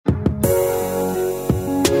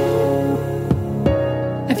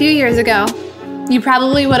few years ago, you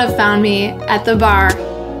probably would have found me at the bar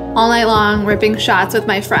all night long ripping shots with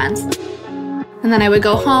my friends. And then I would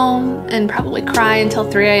go home and probably cry until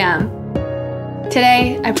 3 a.m.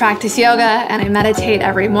 Today, I practice yoga and I meditate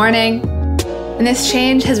every morning, and this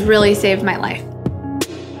change has really saved my life.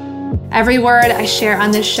 Every word I share on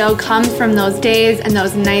this show comes from those days and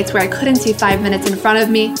those nights where I couldn't see 5 minutes in front of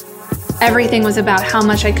me. Everything was about how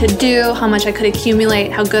much I could do, how much I could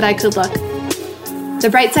accumulate, how good I could look. The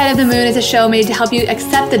Bright Side of the Moon is a show made to help you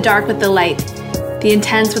accept the dark with the light, the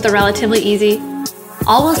intense with the relatively easy,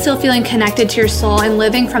 all while still feeling connected to your soul and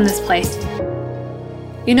living from this place.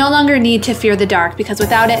 You no longer need to fear the dark, because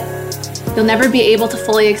without it, you'll never be able to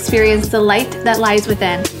fully experience the light that lies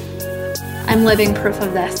within. I'm living proof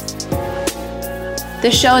of this.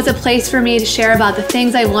 This show is a place for me to share about the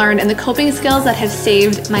things I've learned and the coping skills that have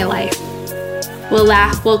saved my life. We'll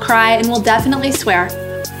laugh, we'll cry, and we'll definitely swear.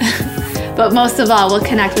 But most of all, we'll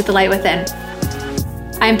connect with the light within.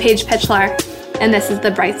 I'm Paige Pitchlar, and this is The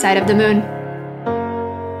Bright Side of the Moon.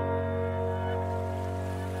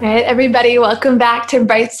 All right, everybody, welcome back to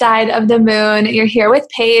Bright Side of the Moon. You're here with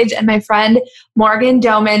Paige and my friend Morgan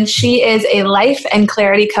Doman. She is a life and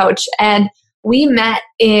clarity coach, and we met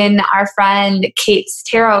in our friend Kate's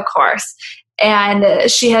tarot course.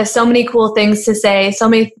 And she has so many cool things to say, so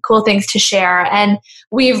many cool things to share. And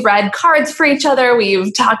we've read cards for each other.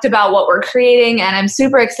 We've talked about what we're creating, and I'm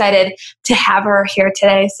super excited to have her here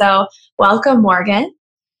today. So welcome, Morgan.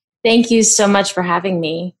 Thank you so much for having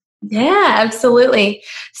me. Yeah, absolutely.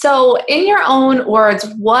 So in your own words,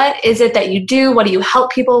 what is it that you do? What do you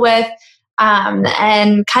help people with?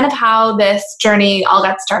 And kind of how this journey all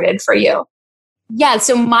got started for you. Yeah,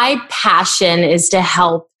 so my passion is to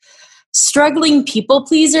help struggling people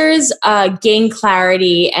pleasers gain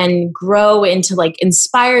clarity and grow into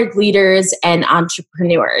inspired leaders and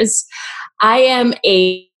entrepreneurs. I am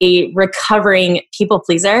a recovering people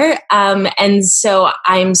pleaser. And so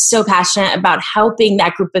I'm so passionate about helping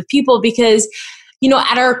that group of people because,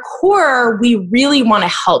 at our core, we really want to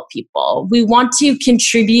help people. We want to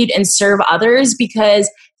contribute and serve others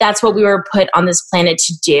because that's what we were put on this planet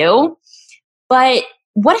to do. But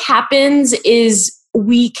what happens is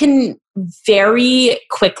we can very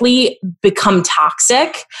quickly become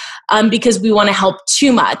toxic because we want to help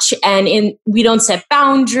too much and we don't set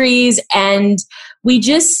boundaries, and we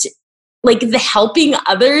just the helping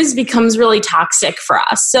others becomes really toxic for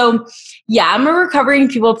us. So yeah, I'm a recovering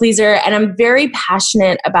people pleaser, and I'm very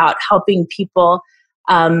passionate about helping people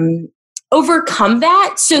overcome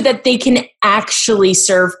that so that they can actually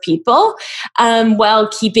serve people while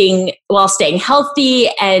staying healthy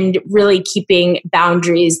and really keeping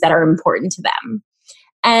boundaries that are important to them.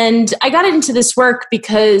 And I got into this work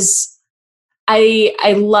because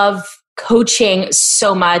I love coaching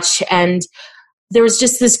so much, and there was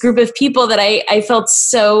just this group of people that I felt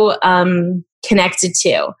so connected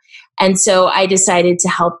to. And so I decided to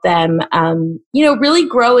help them, really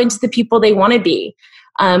grow into the people they want to be.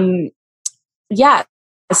 Yeah,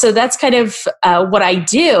 so that's kind of what I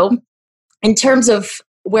do. In terms of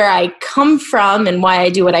where I come from and why I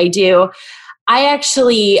do what I do, I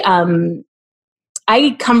actually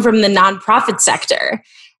I come from the nonprofit sector,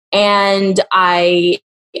 and I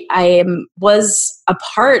was a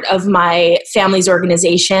part of my family's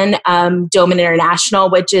organization, Doman International,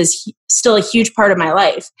 which is still a huge part of my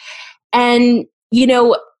life. And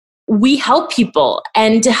we help people.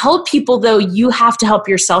 And to help people, though, you have to help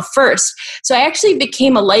yourself first. So I actually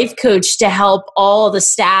became a life coach to help all the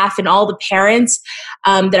staff and all the parents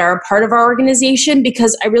that are a part of our organization,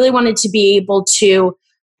 because I really wanted to be able to,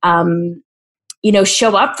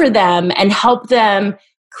 show up for them and help them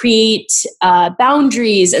create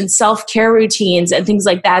boundaries and self-care routines and things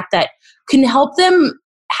like that can help them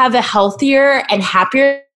have a healthier and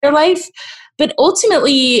happier life. But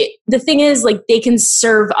ultimately, the thing is, they can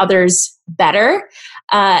serve others better.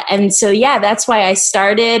 And so, yeah, that's why I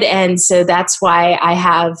started. And so that's why I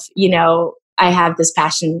have this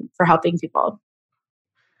passion for helping people.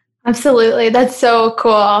 Absolutely. That's so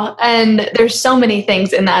cool. And there's so many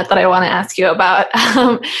things in that I want to ask you about.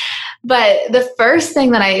 But the first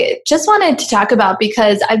thing that I just wanted to talk about,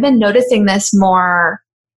 because I've been noticing this more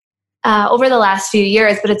over the last few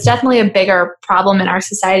years, but it's definitely a bigger problem in our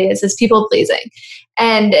society, is this people pleasing.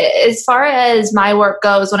 And as far as my work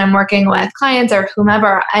goes, when I'm working with clients or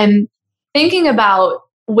whomever, I'm thinking about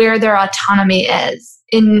where their autonomy is.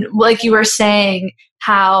 In, like you were saying,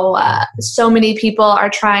 how so many people are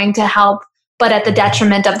trying to help, but at the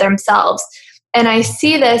detriment of themselves. And I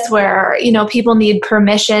see this where, people need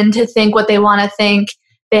permission to think what they want to think.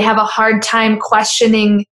 They have a hard time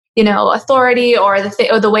questioning authority or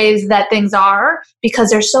the ways that things are, because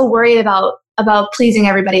they're so worried about pleasing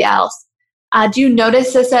everybody else. Do you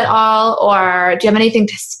notice this at all, or do you have anything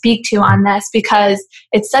to speak to on this? Because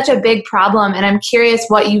it's such a big problem, and I'm curious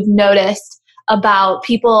what you've noticed about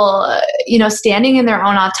people, standing in their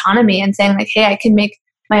own autonomy and saying like, hey, I can make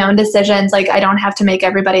my own decisions. Like, I don't have to make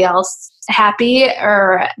everybody else happy,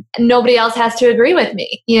 or nobody else has to agree with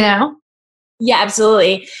me, Yeah,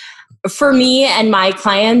 absolutely. For me and my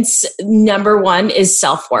clients, number one is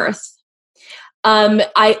self-worth.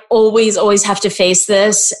 I always have to face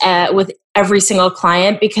this with every single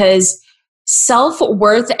client, because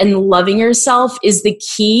self-worth and loving yourself is the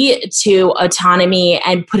key to autonomy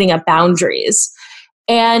and putting up boundaries.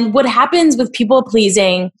 And what happens with people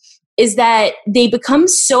pleasing is that they become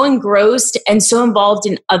so engrossed and so involved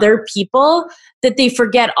in other people that they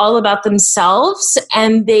forget all about themselves,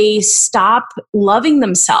 and they stop loving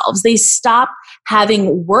themselves. They stop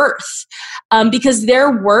having worth, because their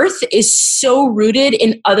worth is so rooted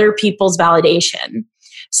in other people's validation.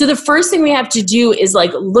 So the first thing we have to do is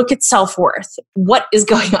look at self-worth. What is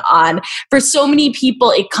going on? For so many people,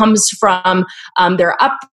 it comes from their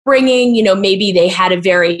upbringing. Maybe they had a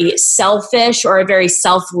very selfish or a very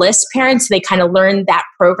selfless parent, so they kind of learned that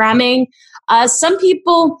programming. Some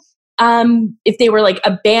people, if they were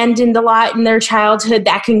abandoned a lot in their childhood,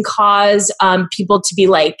 that can cause people to be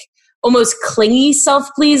almost clingy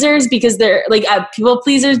self-pleasers, because they're people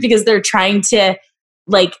pleasers, because they're trying to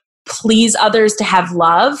please others to have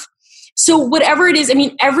love. So whatever it is,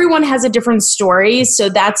 everyone has a different story. So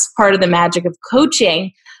that's part of the magic of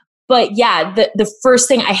coaching. But yeah, the first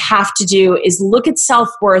thing I have to do is look at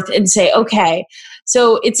self-worth and say, okay,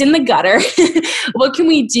 so it's in the gutter. What can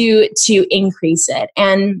we do to increase it?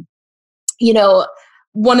 And,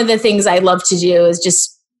 one of the things I love to do is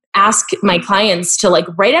just ask my clients to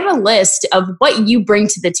write out a list of what you bring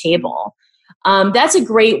to the table. That's a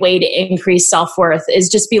great way to increase self-worth, is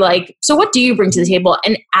just be so what do you bring to the table?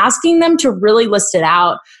 And asking them to really list it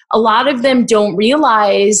out. A lot of them don't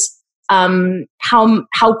realize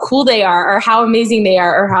how cool they are, or how amazing they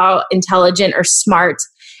are, or how intelligent or smart,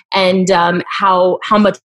 and how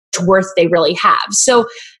much worth they really have. So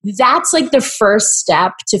that's the first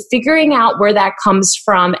step to figuring out where that comes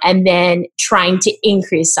from, and then trying to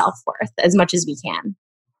increase self-worth as much as we can.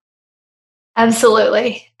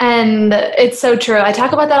 Absolutely. And it's so true. I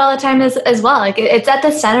talk about that all the time as well. It's at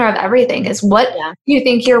the center of everything, is what you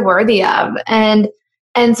think you're worthy of. And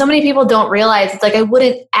so many people don't realize, it's I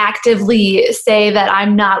wouldn't actively say that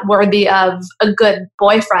I'm not worthy of a good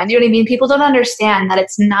boyfriend. You know what I mean? People don't understand that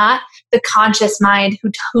it's not the conscious mind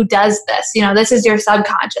who does this. This is your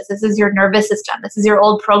subconscious. This is your nervous system. This is your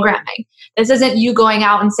old programming. This isn't you going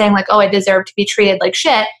out and saying oh, I deserve to be treated like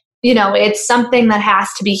shit. It's something that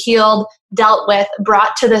has to be healed, dealt with,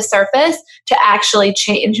 brought to the surface to actually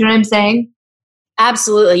change. You know what I'm saying?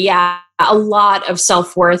 Absolutely. Yeah. A lot of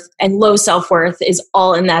self-worth and low self-worth is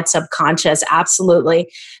all in that subconscious.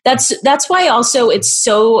 Absolutely. That's why also it's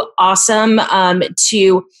so awesome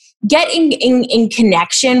to get in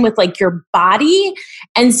connection with your body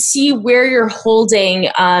and see where you're holding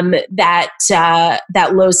that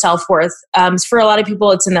low self-worth. For a lot of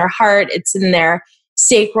people, it's in their heart, it's in their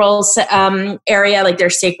sacral area,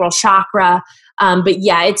 their sacral chakra. But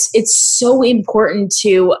yeah, it's so important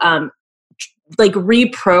to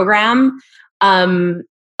reprogram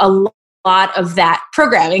a lot of that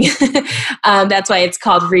programming. That's why it's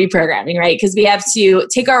called reprogramming, right? Because we have to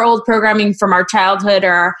take our old programming from our childhood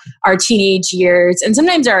or our teenage years, and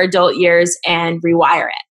sometimes our adult years, and rewire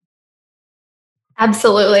it.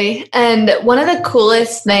 Absolutely. And one of the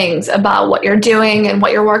coolest things about what you're doing and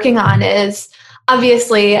what you're working on is,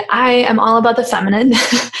 obviously, I am all about the feminine,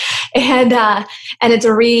 and it's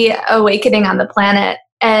a reawakening on the planet.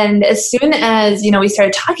 And as soon as, we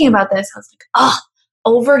started talking about this, I was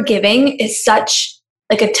overgiving is such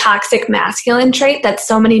a toxic masculine trait that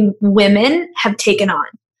so many women have taken on.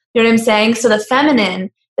 You know what I'm saying? So the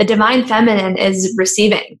feminine, the divine feminine, is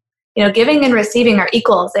receiving. Giving and receiving are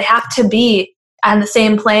equals. They have to be on the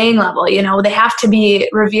same playing level. They have to be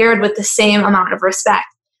revered with the same amount of respect.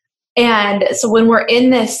 And so when we're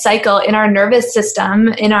in this cycle in our nervous system,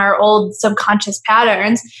 in our old subconscious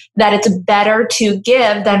patterns, that it's better to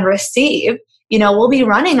give than receive, we'll be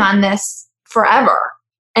running on this forever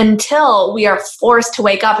until we are forced to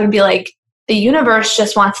wake up and be the universe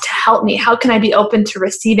just wants to help me. How can I be open to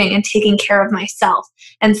receiving and taking care of myself,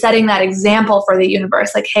 and setting that example for the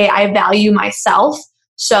universe? Hey, I value myself,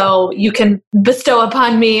 so you can bestow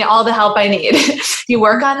upon me all the help I need. Do you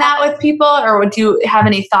work on that with people, or would you have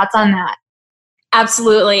any thoughts on that?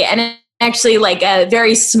 Absolutely. And actually like a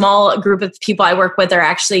very small group of people I work with are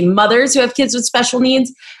actually mothers who have kids with special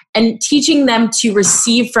needs, and teaching them to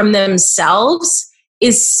receive from themselves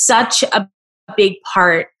is such a big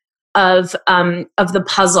part of the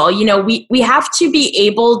puzzle. You know, we have to be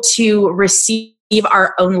able to receive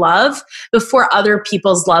our own love before other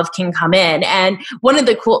people's love can come in. And one of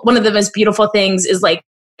the most beautiful things is like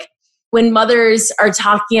when mothers are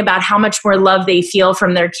talking about how much more love they feel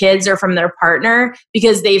from their kids or from their partner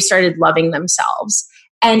because they've started loving themselves.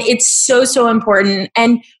 And it's so, so important.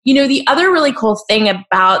 And, you know, the other really cool thing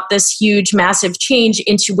about this huge, massive change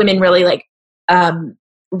into women really like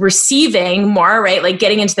receiving more, right? Like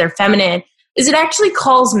getting into their feminine, is it actually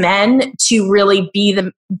calls men to really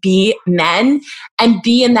be men and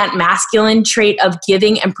be in that masculine trait of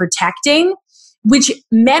giving and protecting, which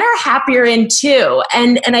men are happier in too.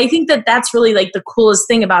 And I think that that's really like the coolest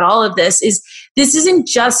thing about all of this is this isn't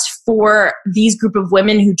just for these group of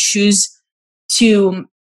women who choose to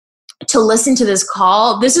listen to this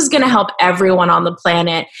call. This is going to help everyone on the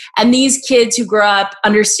planet. And these kids who grow up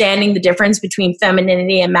understanding the difference between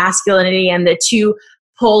femininity and masculinity and the two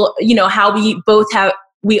pull, you know, how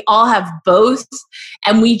we all have both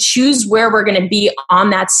and we choose where we're going to be on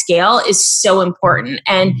that scale is so important.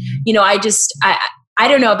 And, you know, I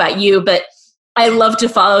don't know about you, but I love to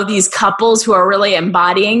follow these couples who are really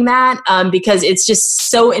embodying that because it's just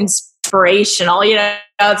so inspirational. You know,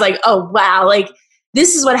 it's like, oh, wow, like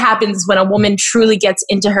this is what happens when a woman truly gets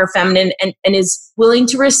into her feminine and is willing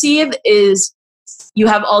to receive is you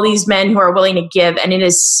have all these men who are willing to give, and it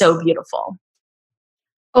is so beautiful.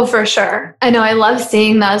 Oh, for sure. I know. I love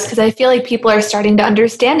seeing those because I feel like people are starting to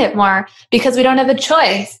understand it more because we don't have a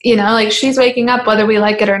choice. You know, like she's waking up whether we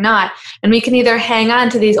like it or not. And we can either hang on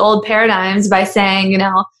to these old paradigms by saying, you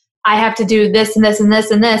know, I have to do this and this and this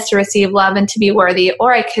and this to receive love and to be worthy,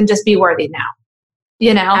 or I can just be worthy now,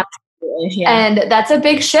 you know? Absolutely, yeah. And that's a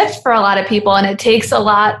big shift for a lot of people. And it takes a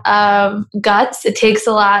lot of guts. It takes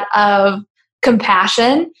a lot of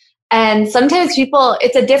compassion. And sometimes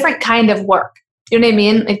it's a different kind of work. You know what I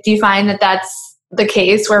mean? Like, do you find that that's the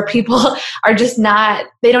case where people are just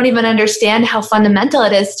they don't even understand how fundamental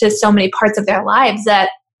it is to so many parts of their lives that,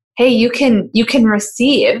 hey, you can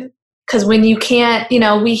receive, because when you can't, you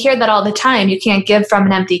know, we hear that all the time, you can't give from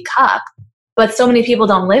an empty cup, but so many people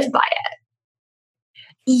don't live by it.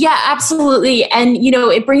 Yeah, absolutely. And, you know,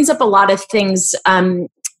 it brings up a lot of things.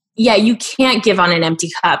 Yeah, you can't give on an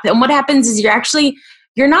empty cup. And what happens is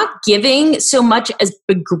you're not giving so much as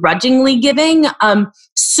begrudgingly giving.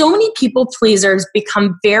 So many people pleasers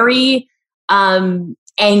become very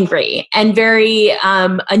angry and very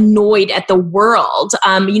annoyed at the world.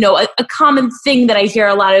 You know, a common thing that I hear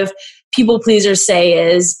a lot of people pleasers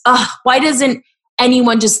say is, oh, why doesn't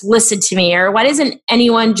anyone just listen to me? Or why doesn't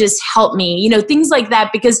anyone just help me? You know, things like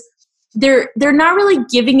that, because they're not really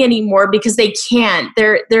giving anymore because they can't.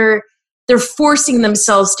 They're forcing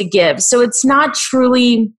themselves to give. So it's not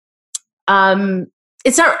truly,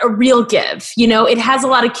 it's not a real give. You know, it has a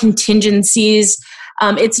lot of contingencies.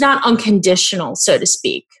 It's not unconditional, so to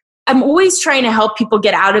speak. I'm always trying to help people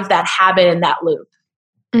get out of that habit and that loop.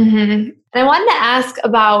 Mm-hmm. And I wanted to ask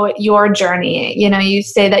about your journey. You know, you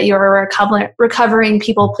say that you're a recovering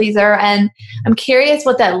people pleaser, and I'm curious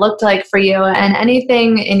what that looked like for you and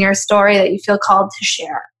anything in your story that you feel called to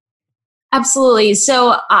share. Absolutely.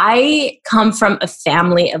 So I come from a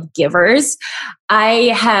family of givers.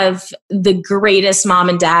 I have the greatest mom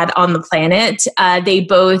and dad on the planet. They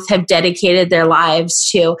both have dedicated their lives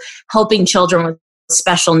to helping children with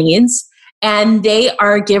special needs. And they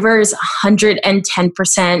are givers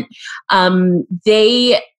 110%.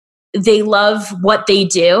 They love what they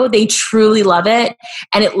do. They truly love it,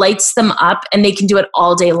 and it lights them up, and they can do it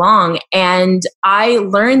all day long. And I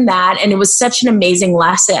learned that, and it was such an amazing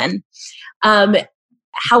lesson.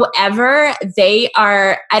 However,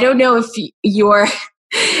 I don't know if your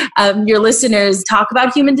listeners talk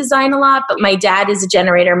about human design a lot, but my dad is a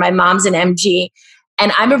generator. My mom's an MG,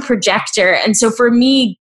 and I'm a projector. And so for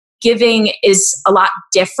me, giving is a lot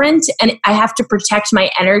different, and I have to protect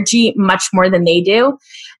my energy much more than they do.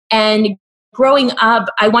 And growing up,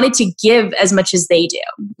 I wanted to give as much as they do.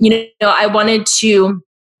 You know, I wanted to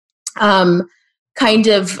kind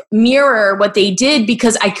of mirror what they did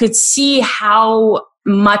because I could see how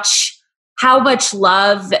much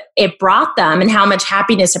love it brought them and how much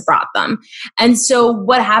happiness it brought them. And so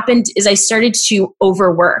what happened is I started to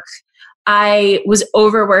overwork. I was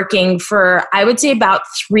overworking for, I would say, about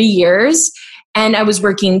 3 years. And I was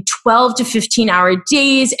working 12 to 15-hour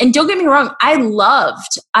days. And don't get me wrong, I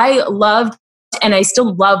loved, and I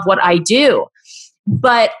still love what I do.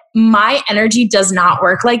 but my energy does not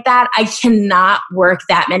work like that. I cannot work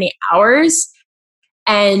that many hours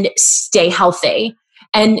and stay healthy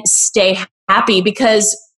and stay happy,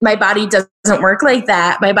 because my body doesn't work like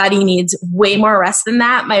that. My body needs way more rest than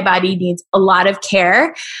that. My body needs a lot of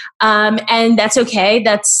care. And that's okay.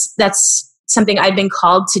 That's something I've been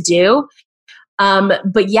called to do.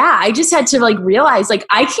 But yeah, I just had to like realize like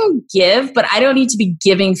I can give, but I don't need to be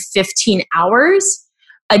giving 15 hours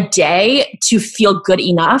a day to feel good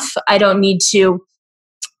enough. I don't need to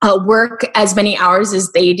work as many hours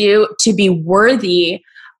as they do to be worthy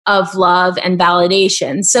of love and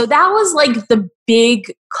validation. So that was like the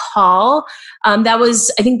big call. I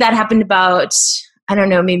think that happened about, I don't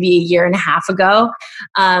know, maybe a year and a half ago.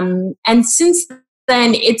 And since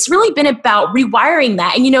then, it's really been about rewiring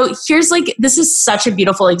that. And, this is such a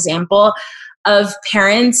beautiful example of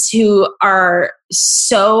parents who are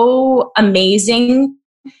so amazing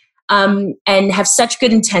and have such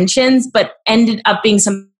good intentions, but ended up being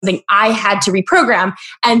something I had to reprogram.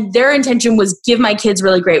 And their intention was give my kids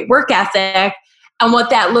really great work ethic. And what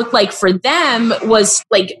that looked like for them was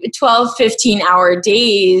like 12, 15-hour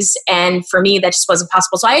days. And for me, that just wasn't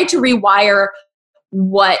possible. So I had to rewire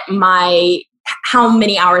how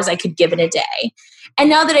many hours I could give in a day. And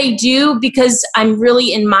now that I do, because I'm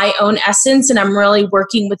really in my own essence and I'm really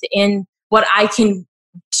working within what I can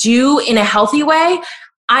do in a healthy way,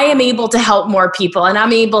 I am able to help more people and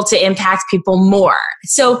I'm able to impact people more.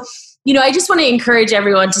 So, I just want to encourage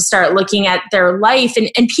everyone to start looking at their life,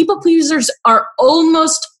 and people pleasers are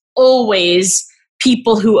almost always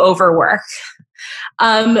people who overwork,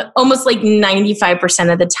 almost like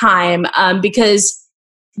 95% of the time, because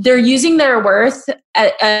they're using their work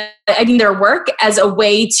as a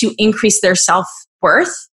way to increase their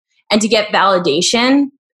self-worth and to get validation.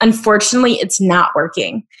 Unfortunately, it's not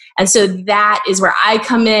working. And so that is where I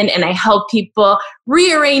come in and I help people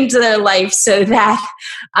rearrange their life so that,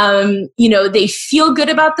 they feel good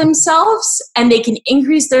about themselves and they can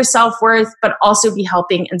increase their self-worth, but also be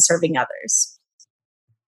helping and serving others.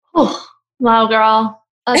 Oh, wow, girl.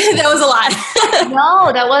 That was a lot.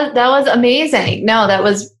 No, that was amazing. No, that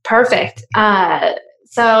was perfect.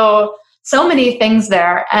 So many things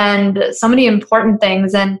there and so many important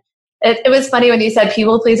things. And it was funny when you said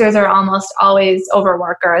people pleasers are almost always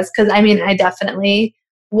overworkers, because I definitely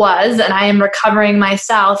was, and I am recovering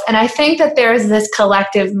myself. And I think that there's this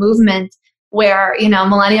collective movement where,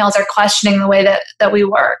 millennials are questioning the way that we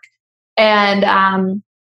work. And,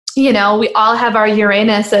 we all have our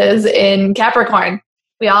Uranuses in Capricorn.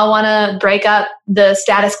 We all want to break up the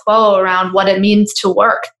status quo around what it means to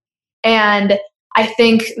work. And I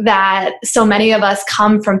think that so many of us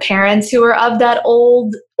come from parents who are of that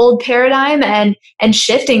old paradigm, and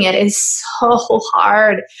shifting it is so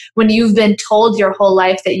hard when you've been told your whole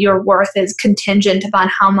life that your worth is contingent upon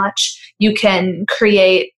how much you can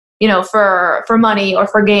create, for money or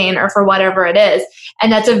for gain or for whatever it is.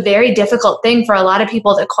 And that's a very difficult thing for a lot of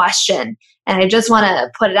people to question. And I just want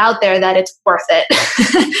to put it out there that it's worth it.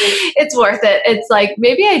 It's worth it. It's like,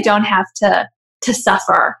 maybe I don't have to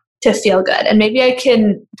suffer to feel good. And maybe I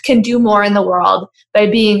can do more in the world by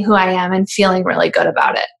being who I am and feeling really good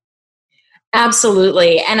about it.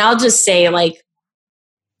 Absolutely. And I'll just say, like,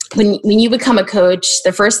 when you become a coach,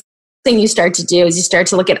 the first thing you start to do is you start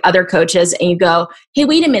to look at other coaches and you go, hey,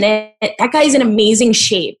 wait a minute, that guy's in amazing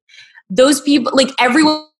shape. Those people, like,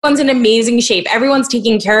 everyone's in amazing shape. Everyone's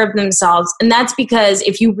taking care of themselves. And that's because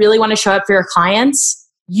if you really want to show up for your clients,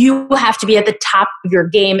 you have to be at the top of your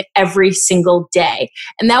game every single day.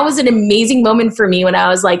 And that was an amazing moment for me when I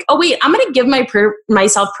was like, oh, wait, I'm going to give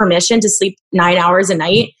myself permission to sleep 9 hours a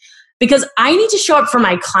night, because I need to show up for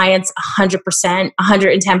my clients 100%,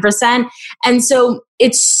 110%. And so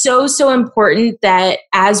it's so, so important that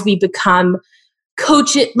as we become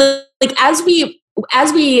coaches, like as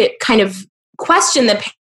we kind of question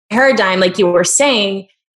the paradigm, like you were saying,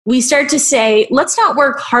 we start to say, let's not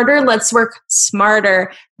work harder, let's work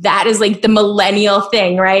smarter. That is like the millennial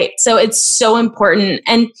thing, right? So it's so important.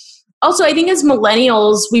 And also, I think as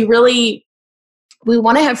millennials, we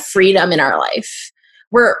want to have freedom in our life.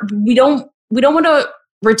 We don't want to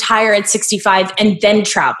retire at 65 and then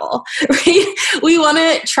travel, right? We want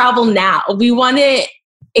to travel now. We want to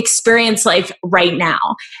experience life right now.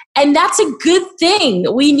 And that's a good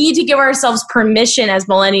thing. We need to give ourselves permission as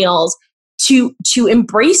millennials to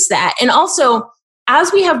embrace that. And also,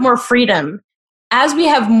 as we have more freedom, as we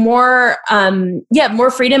have more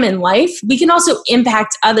freedom in life, we can also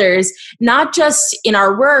impact others, not just in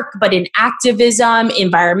our work, but in activism,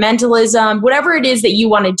 environmentalism, whatever it is that you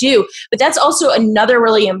want to do. But that's also another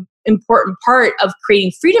really important part of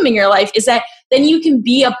creating freedom in your life, is that then you can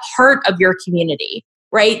be a part of your community,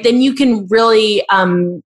 right? Then you can really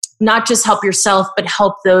not just help yourself, but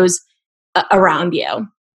help those around you.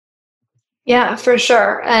 Yeah, for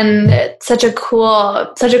sure. And it's such a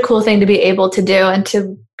cool thing to be able to do and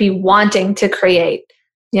to be wanting to create.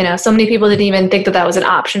 So many people didn't even think that was an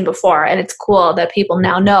option before. And it's cool that people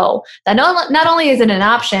now know that not only is it an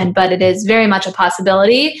option, but it is very much a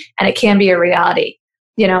possibility and it can be a reality.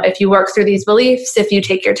 If you work through these beliefs, if you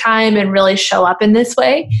take your time and really show up in this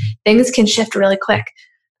way, things can shift really quick.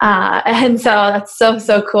 And so that's so,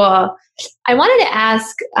 so cool. I wanted to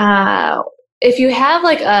ask, if you have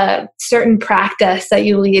like a certain practice that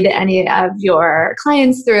you lead any of your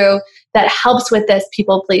clients through that helps with this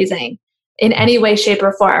people pleasing in any way, shape,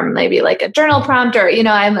 or form, maybe like a journal prompt, or,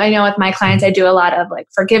 I know with my clients, I do a lot of like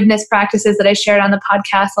forgiveness practices that I shared on the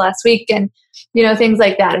podcast last week and, things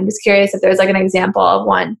like that. I'm just curious if there's like an example of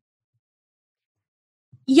one.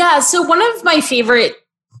 Yeah. So one of my favorite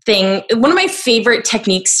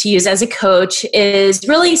techniques to use as a coach is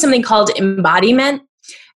really something called embodiment.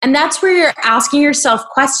 And that's where you're asking yourself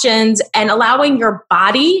questions and allowing your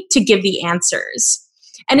body to give the answers.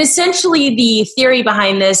 And essentially the theory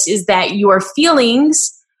behind this is that your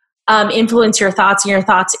feelings influence your thoughts and your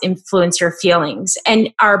thoughts influence your feelings.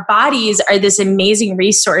 And our bodies are this amazing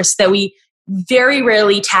resource that we very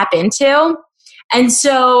rarely tap into. And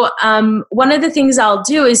so one of the things I'll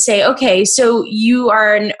do is say, okay, so you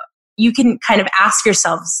can kind of ask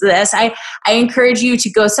yourselves this. I encourage you to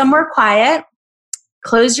go somewhere quiet,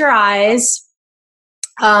 close your eyes,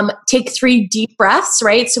 take 3 deep breaths,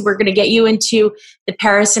 right? So we're going to get you into the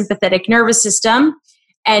parasympathetic nervous system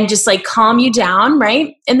and just like calm you down,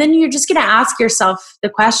 right? And then you're just going to ask yourself the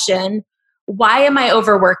question, why am I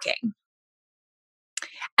overworking?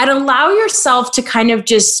 And allow yourself to kind of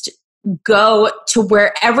just go to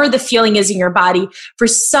wherever the feeling is in your body. For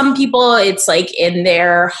some people, it's like in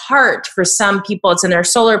their heart. For some people, it's in their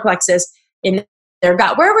solar plexus, in their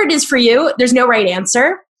gut, wherever it is for you. There's no right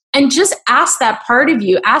answer. And just ask that part of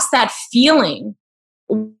you, ask that feeling,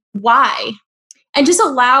 why? And just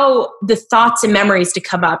allow the thoughts and memories to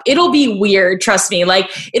come up. It'll be weird, trust me. Like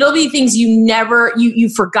it'll be things you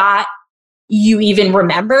forgot you even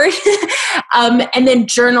remembered. And then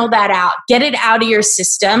journal that out, get it out of your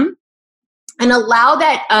system and allow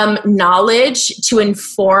that knowledge to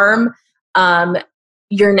inform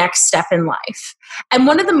your next step in life. And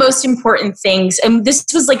one of the most important things, and this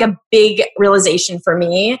was like a big realization for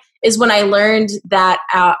me, is when I learned that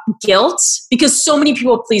guilt, because so many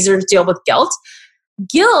people pleasers deal with guilt,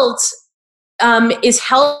 is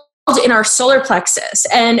held in our solar plexus.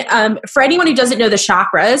 And for anyone who doesn't know the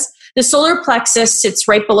chakras, the solar plexus sits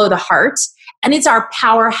right below the heart, and it's our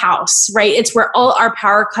powerhouse, right? It's where all our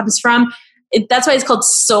power comes from. That's why it's called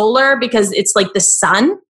solar, because it's like the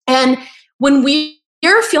sun. And when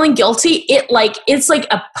you're feeling guilty, it's like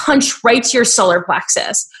a punch right to your solar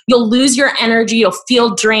plexus. You'll lose your energy, you'll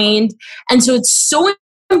feel drained. And so it's so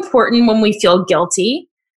important when we feel guilty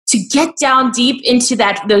to get down deep into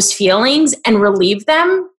those feelings and relieve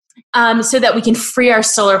them, so that we can free our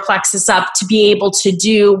solar plexus up to be able to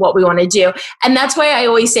do what we want to do. And that's why I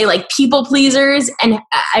always say like people pleasers, and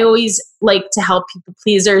I always like to help people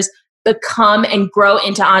pleasers become and grow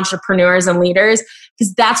into entrepreneurs and leaders,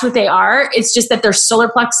 because that's what they are. It's just that their solar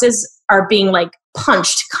plexus are being like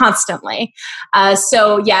punched constantly.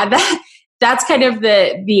 So yeah, that's kind of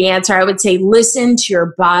the answer. I would say listen to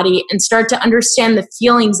your body and start to understand the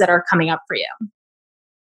feelings that are coming up for you.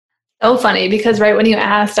 So funny, because right when you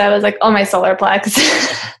asked, I was like, oh, my solar plex.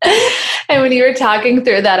 And when you were talking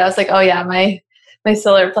through that, I was like, oh yeah, my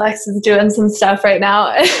solar plex is doing some stuff right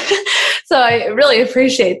now. So I really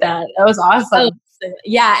appreciate that. That was awesome.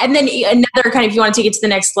 Yeah. And then another kind of, if you want to take it to the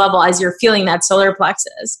next level as you're feeling that solar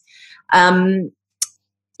plexus,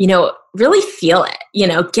 really feel it,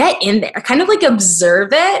 get in there, kind of like observe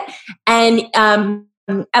it. And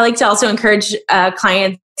I like to also encourage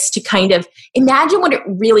clients to kind of imagine what it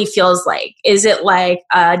really feels like. Is it like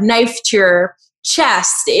a knife to your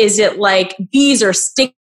chest? Is it like bees are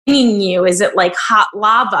stinging you? Is it like hot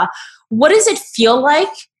lava? What does it feel like?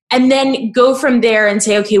 And then go from there and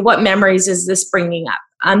say, okay, what memories is this bringing up?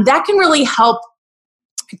 That can really help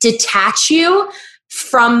detach you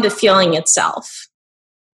from the feeling itself.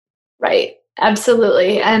 Right.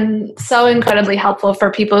 Absolutely. And so incredibly helpful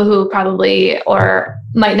for people who probably or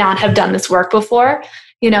might not have done this work before.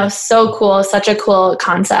 So cool, such a cool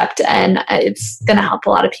concept, and it's going to help a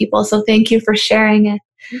lot of people. So thank you for sharing it.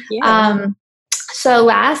 So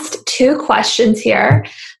last 2 questions here.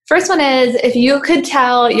 First one is, if you could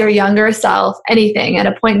tell your younger self anything at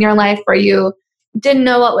a point in your life where you didn't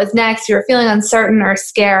know what was next, you were feeling uncertain or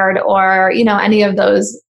scared or, any of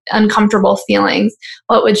those uncomfortable feelings,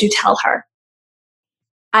 what would you tell her?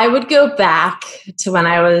 I would go back to when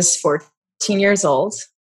I was 14 years old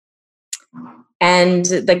and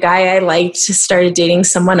the guy I liked started dating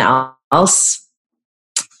someone else.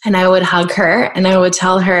 And I would hug her and I would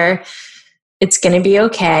tell her, it's going to be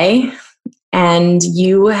okay. And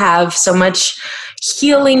you have so much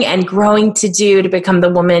healing and growing to do to become the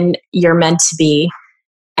woman you're meant to be.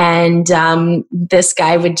 And this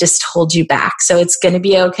guy would just hold you back. So it's going to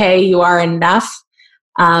be okay. You are enough.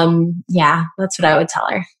 Yeah, that's what I would tell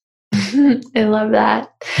her. I love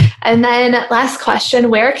that. And then last question,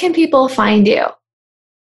 where can people find you?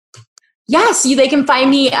 Yes, they can find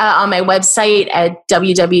me on my website at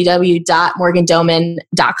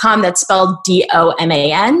www.morgandoman.com. That's spelled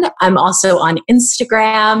DOMAN. I'm also on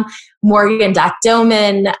Instagram,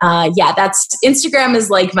 morgan.doman. Instagram is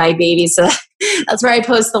like my baby. So that's where I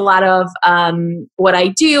post a lot of what I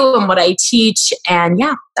do and what I teach. And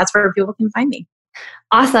yeah, that's where people can find me.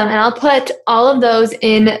 Awesome. And I'll put all of those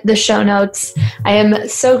in the show notes. I am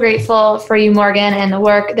so grateful for you, Morgan, and the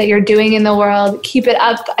work that you're doing in the world. Keep it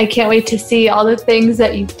up. I can't wait to see all the things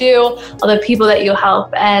that you do, all the people that you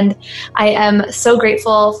help. And I am so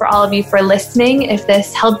grateful for all of you for listening. If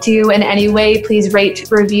this helped you in any way, please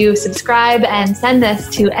rate, review, subscribe, and send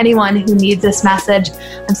this to anyone who needs this message.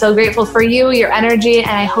 I'm so grateful for you, your energy,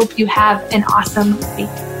 and I hope you have an awesome week.